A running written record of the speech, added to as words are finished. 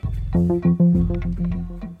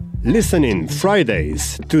Listen in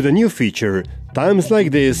Fridays to the new feature Times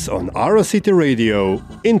Like This on Ara City Radio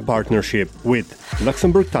in partnership with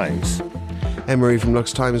Luxembourg Times. Emery from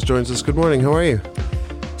Lux Times joins us. Good morning, how are you?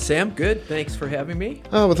 Sam, good. Thanks for having me.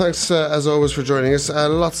 Oh, well, thanks as always for joining us.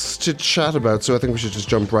 Lots to chat about, so I think we should just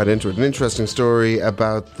jump right into it. An interesting story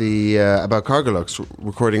about about Cargolux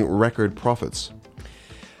recording record profits.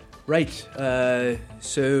 Right.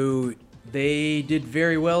 So they did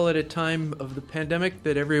very well at a time of the pandemic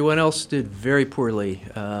that everyone else did very poorly.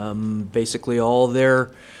 Basically,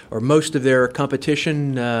 most of their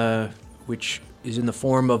competition, which is in the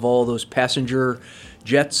form of all those passenger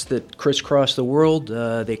jets that crisscross the world,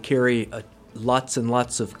 they carry lots and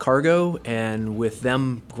lots of cargo, and with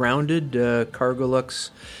them grounded,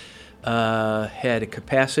 Cargolux had a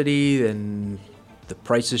capacity, and the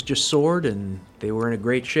prices just soared, and they were in a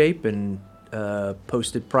great shape and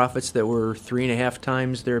posted profits that were 3.5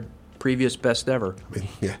 times their previous best ever. I mean,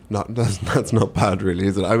 yeah, that's not bad, really,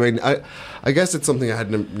 is it? I mean, I guess it's something I had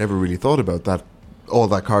never really thought about, that all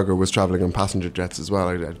that cargo was travelling on passenger jets as well.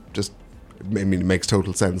 I mean, it makes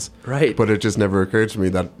total sense. Right. But it just never occurred to me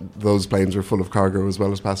that those planes were full of cargo as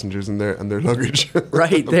well as passengers and their luggage.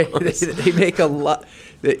 Right. They make a lot.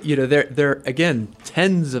 They're again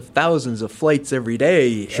tens of thousands of flights every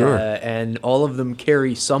day. Sure. And all of them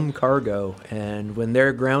carry some cargo. And when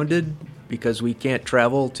they're grounded because we can't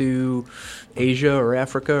travel to Asia or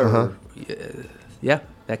Africa,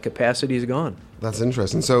 that capacity is gone. That's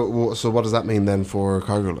interesting. So what does that mean then for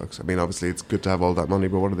Cargolux? I mean, obviously it's good to have all that money,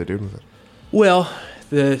 but what are they doing with it? Well,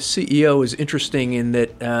 the CEO is interesting in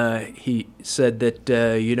that he said that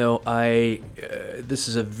this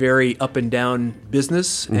is a very up and down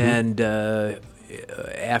business, and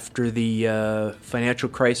after the financial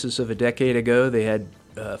crisis of a decade ago, they had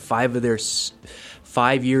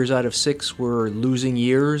 5 years out of 6 were losing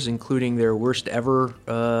years, including their worst ever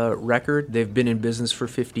record. They've been in business for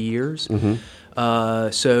 50 years.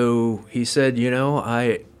 So he said,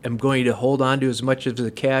 I am going to hold on to as much of the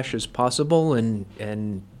cash as possible,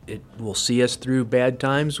 and it will see us through bad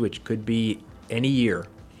times, which could be any year.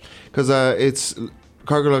 Because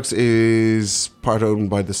Cargolux is part owned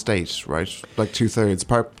by the state, right? Like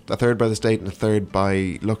 2/3, a third by the state and a third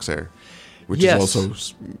by Luxair, which is also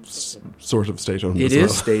sort of state owned. It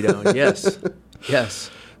is state owned, yes, yes.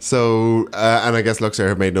 So, and I guess Luxair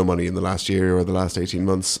have made no money in the last year or the last 18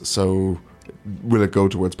 months. So, will it go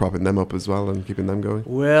towards propping them up as well and keeping them going?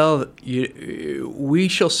 Well, we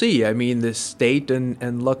shall see. I mean, the state and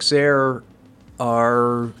Luxair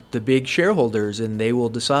are the big shareholders, and they will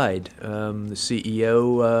decide. The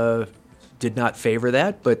CEO did not favor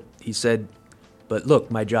that, but he said, "But look,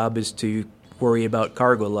 my job is to worry about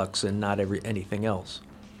Cargolux and not anything else."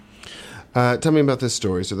 Tell me about this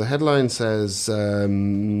story. So the headline says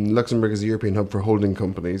Luxembourg is a European hub for holding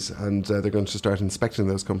companies, and they're going to start inspecting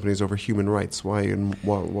those companies over human rights. Why and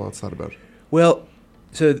what's that about? Well,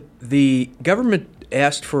 so the government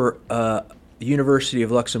asked for the University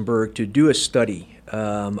of Luxembourg to do a study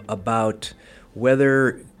about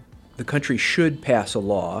whether the country should pass a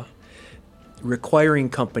law requiring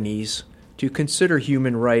companies to consider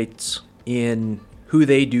human rights in who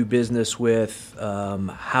they do business with,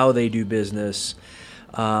 how they do business.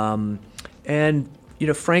 And,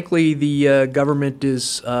 frankly, the government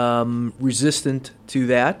is resistant to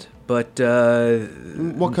that. But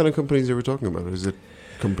what kind of companies are we talking about? Is it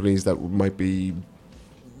companies that might be,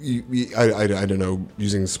 I don't know,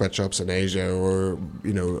 using sweatshops in Asia or,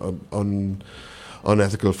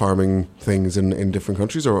 unethical farming things in different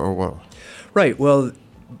countries or what? Right. Well,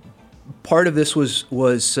 part of this was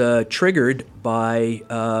triggered by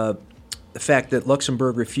the fact that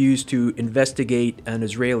Luxembourg refused to investigate an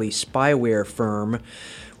Israeli spyware firm,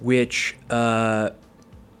 which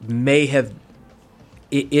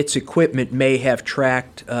its equipment may have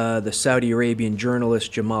tracked the Saudi Arabian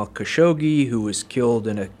journalist Jamal Khashoggi, who was killed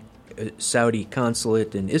in a Saudi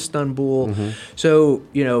consulate in Istanbul. So,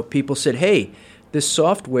 people said, hey, this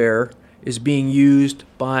software is being used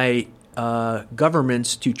by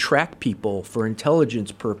governments to track people for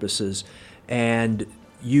intelligence purposes and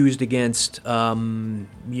used against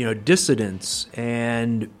dissidents,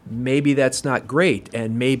 and maybe that's not great,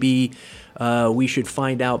 and maybe we should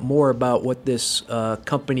find out more about what this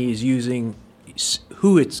company is using,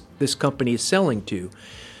 this company is selling to.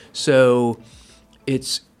 So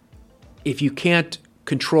if you can't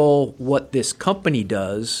control what this company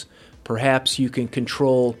does, perhaps you can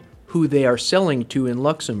control who they are selling to in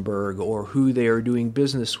Luxembourg or who they are doing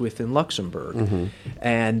business with in Luxembourg.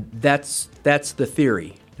 And that's the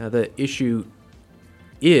theory. Now, the issue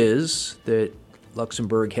is that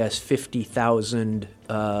Luxembourg has 50,000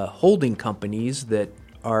 holding companies that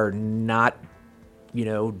are not,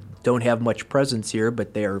 don't have much presence here,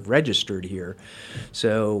 but they are registered here.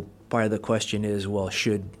 So part of the question is, well,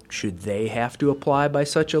 should they have to apply by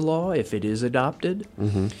such a law if it is adopted?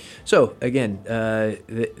 Mm-hmm. So again,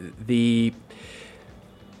 the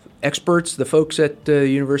experts, the folks at the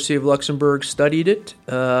University of Luxembourg studied it,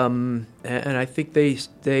 and I think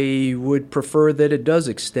they would prefer that it does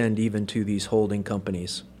extend even to these holding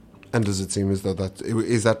companies. And does it seem as though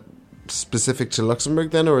is that specific to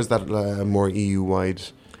Luxembourg then, or is that a more EU-wide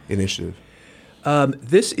initiative?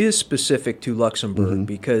 This is specific to Luxembourg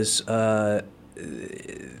because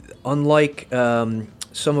unlike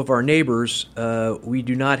some of our neighbors, we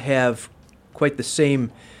do not have quite the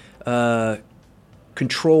same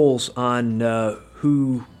controls on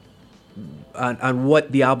on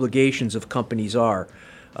what the obligations of companies are.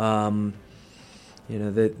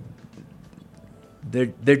 That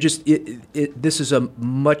they're just this is a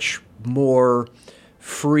much more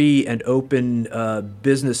free and open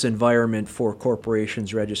business environment for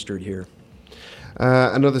corporations registered here.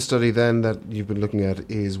 Another study then that you've been looking at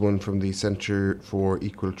is one from the Centre for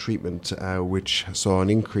Equal Treatment, which saw an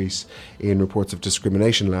increase in reports of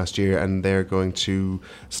discrimination last year, and they're going to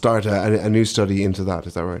start a new study into that.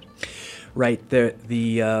 Is that right? Right.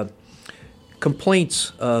 The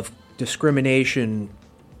complaints of discrimination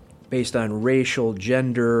based on racial,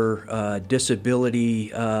 gender,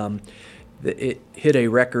 disability, it hit a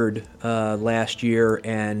record last year,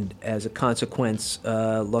 and as a consequence,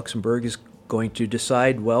 Luxembourg is going to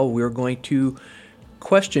decide, well, we're going to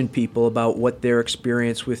question people about what their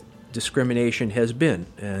experience with discrimination has been,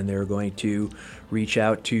 and they're going to reach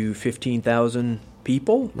out to 15,000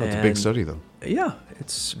 people. That's a big study, though. Yeah,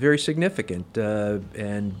 it's very significant,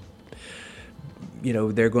 and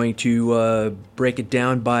they're going to break it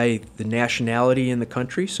down by the nationality in the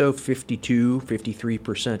country. So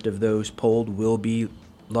 53% of those polled will be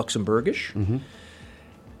Luxembourgish. Mm-hmm.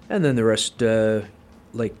 And then the rest,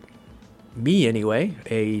 like me anyway,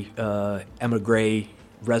 a émigré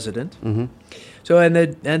resident. Mm-hmm. So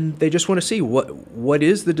and they just want to see what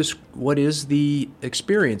is the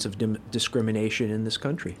experience of discrimination in this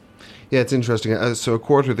country. Yeah, it's interesting. So a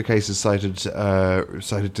quarter of the cases cited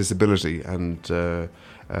disability, and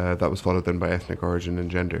that was followed then by ethnic origin and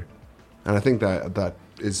gender. And I think that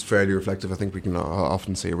is fairly reflective. I think we can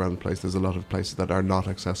often see around the place there's a lot of places that are not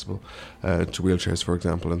accessible to wheelchairs, for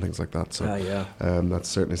example, and things like that. So that's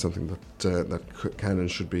certainly something that can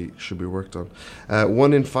and should be worked on.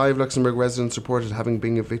 1 in 5 Luxembourg residents reported having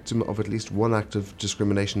been a victim of at least one act of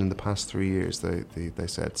discrimination in the past 3 years. They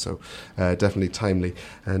said so. Definitely timely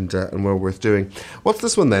and well worth doing. What's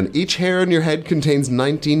this one then? Each hair on your head contains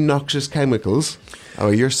 19 noxious chemicals.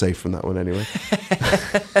 Oh, you're safe from that one anyway.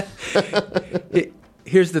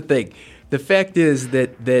 Here's the thing. The fact is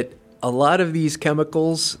that a lot of these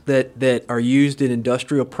chemicals that are used in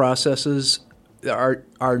industrial processes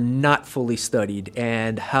are not fully studied,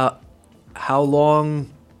 and how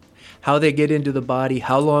they get into the body,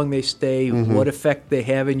 how long they stay, mm-hmm. what effect they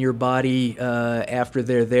have in your body after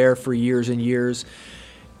they're there for years and years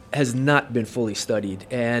has not been fully studied.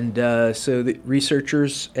 And so the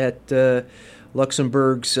researchers at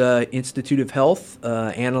Luxembourg's Institute of Health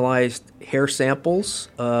analyzed hair samples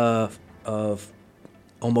of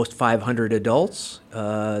almost 500 adults,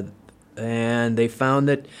 and they found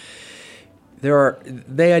that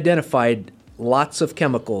they identified lots of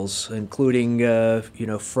chemicals, including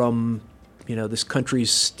from this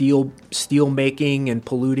country's steel making and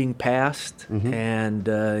polluting past, mm-hmm. and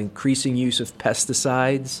increasing use of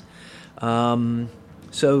pesticides.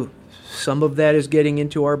 So some of that is getting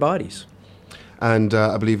into our bodies. And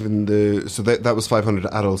I believe that was 500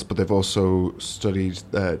 adults, but they've also studied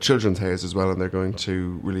children's hairs as well, and they're going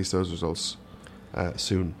to release those results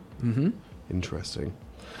soon. Mm-hmm. Interesting.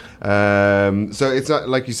 So it's not,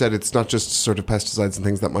 like you said, it's not just sort of pesticides and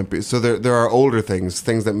things that might be. So there are older things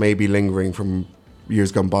that may be lingering from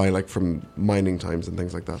years gone by, like from mining times and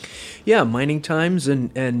things like that. Yeah, mining times, and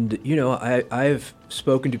I've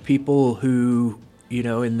spoken to people who,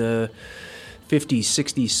 in the 50s,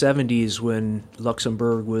 60s, 70s, when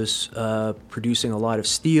Luxembourg was producing a lot of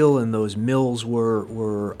steel and those mills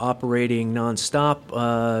were operating nonstop,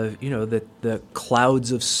 that the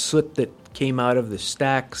clouds of soot that came out of the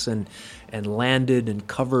stacks and landed and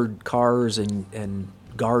covered cars and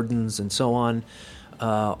gardens and so on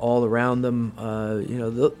all around them,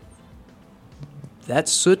 that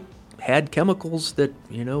soot had chemicals that,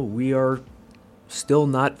 we are still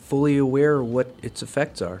not fully aware what its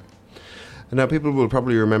effects are. And now people will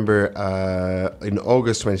probably remember in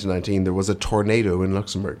August 2019 there was a tornado in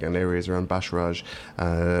Luxembourg, and areas around Bacharach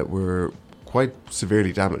were quite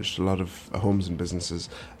severely damaged. A lot of homes and businesses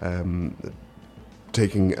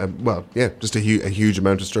taking, just a huge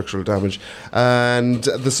amount of structural damage. And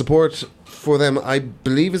the support for them, I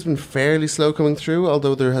believe, has been fairly slow coming through,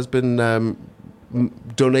 although there has been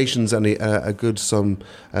donations and a good sum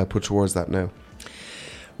put towards that now.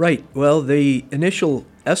 Right. Well, the initial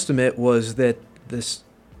estimate was that this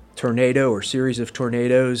tornado or series of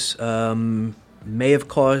tornadoes may have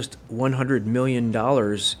caused $100 million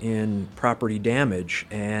in property damage.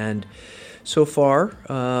 And so far,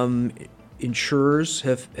 insurers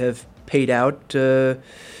have paid out, I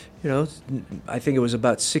think it was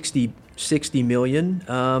about 60 million,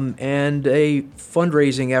 and a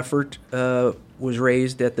fundraising effort was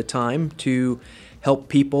raised at the time to help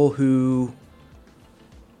people who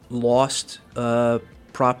lost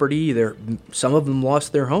property. Some of them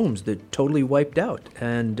lost their homes; they're totally wiped out,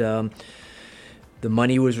 and the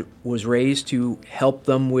money was raised to help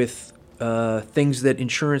them with things that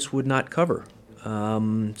insurance would not cover.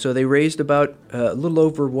 So they raised about a little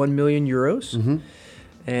over 1 million euros,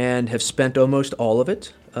 and have spent almost all of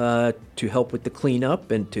it to help with the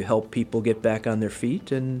cleanup and to help people get back on their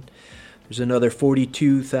feet. And there's another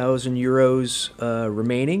 42,000 euros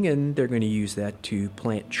remaining, and they're going to use that to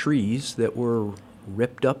plant trees that were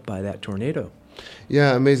ripped up by that tornado.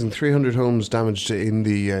 Yeah, amazing. 300 homes damaged in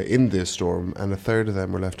the storm, and a third of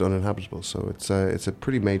them were left uninhabitable. So it's a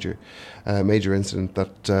pretty major incident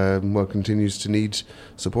that continues to need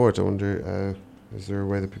support. I wonder, is there a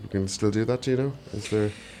way that people can still do that? Do you know? Is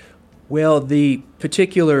there? Well, the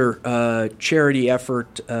particular charity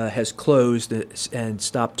effort has closed and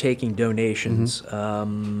stopped taking donations.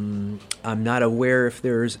 I'm not aware if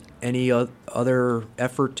there's any other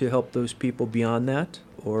effort to help those people beyond that,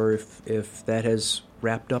 or if that has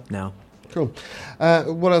wrapped up now. Cool.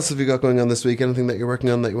 What else have you got going on this week? Anything that you're working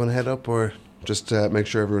on that you want to head up, or just make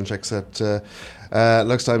sure everyone checks out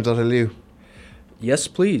luxtimes.lu? Yes,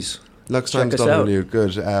 please. Luxtimes.lu.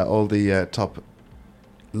 Good. All the top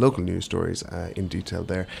local news stories in detail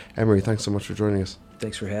there. Emery, thanks so much for joining us.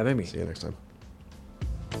 Thanks for having me. See you next time.